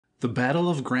The Battle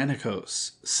of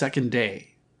Granikos, Second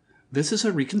Day. This is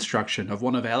a reconstruction of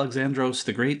one of Alexandros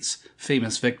the Great's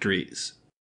famous victories.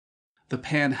 The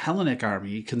Pan-Hellenic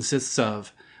army consists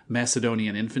of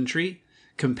Macedonian infantry,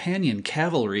 companion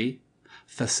cavalry,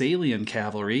 Thessalian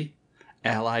cavalry,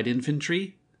 allied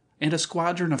infantry, and a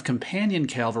squadron of companion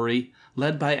cavalry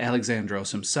led by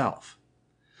Alexandros himself.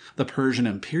 The Persian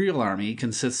imperial army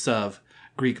consists of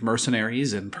Greek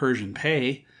mercenaries in Persian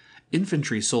pay,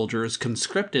 infantry soldiers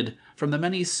conscripted from the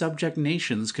many subject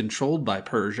nations controlled by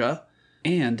Persia,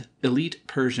 and elite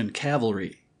Persian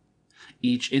cavalry.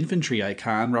 Each infantry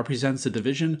icon represents a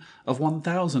division of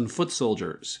 1,000 foot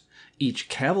soldiers. Each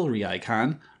cavalry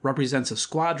icon represents a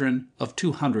squadron of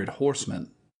 200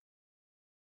 horsemen.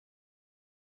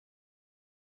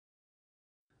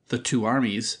 The two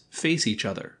armies face each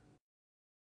other.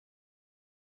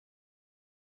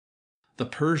 The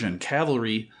Persian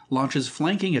cavalry launches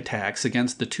flanking attacks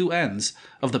against the two ends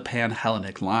of the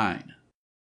Pan-Hellenic line.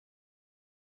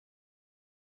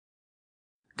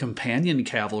 Companion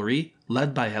cavalry,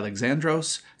 led by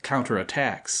Alexandros,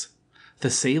 counterattacks.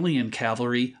 Thessalian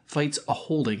cavalry fights a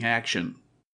holding action.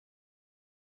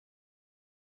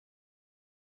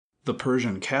 The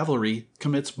Persian cavalry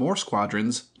commits more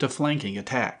squadrons to flanking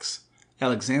attacks.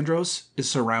 Alexandros is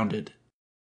surrounded.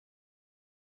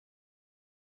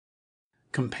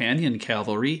 Companion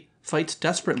cavalry fights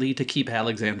desperately to keep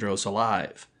Alexandros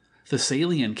alive.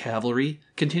 Thessalian cavalry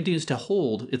continues to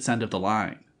hold its end of the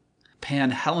line.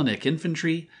 Pan-Hellenic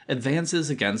infantry advances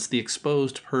against the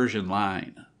exposed Persian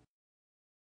line.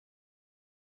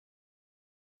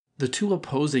 The two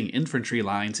opposing infantry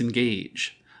lines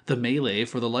engage. The melee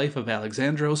for the life of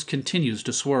Alexandros continues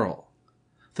to swirl.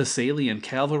 Thessalian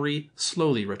cavalry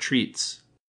slowly retreats.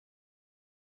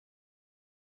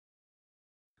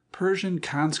 Persian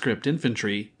conscript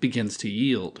infantry begins to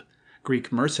yield.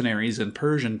 Greek mercenaries in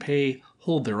Persian pay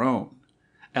hold their own.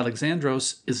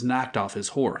 Alexandros is knocked off his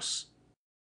horse.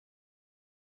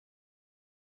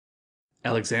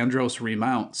 Alexandros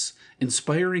remounts,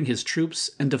 inspiring his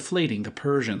troops and deflating the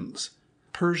Persians.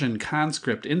 Persian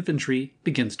conscript infantry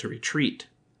begins to retreat.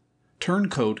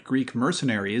 Turncoat Greek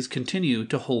mercenaries continue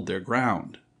to hold their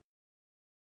ground.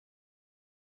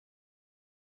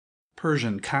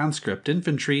 Persian conscript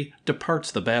infantry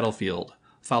departs the battlefield,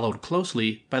 followed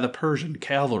closely by the Persian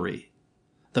cavalry.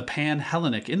 The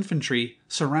Pan-Hellenic infantry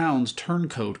surrounds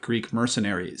turncoat Greek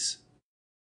mercenaries.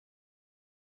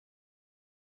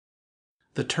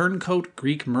 The turncoat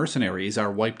Greek mercenaries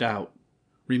are wiped out.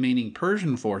 Remaining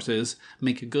Persian forces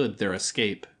make good their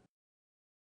escape.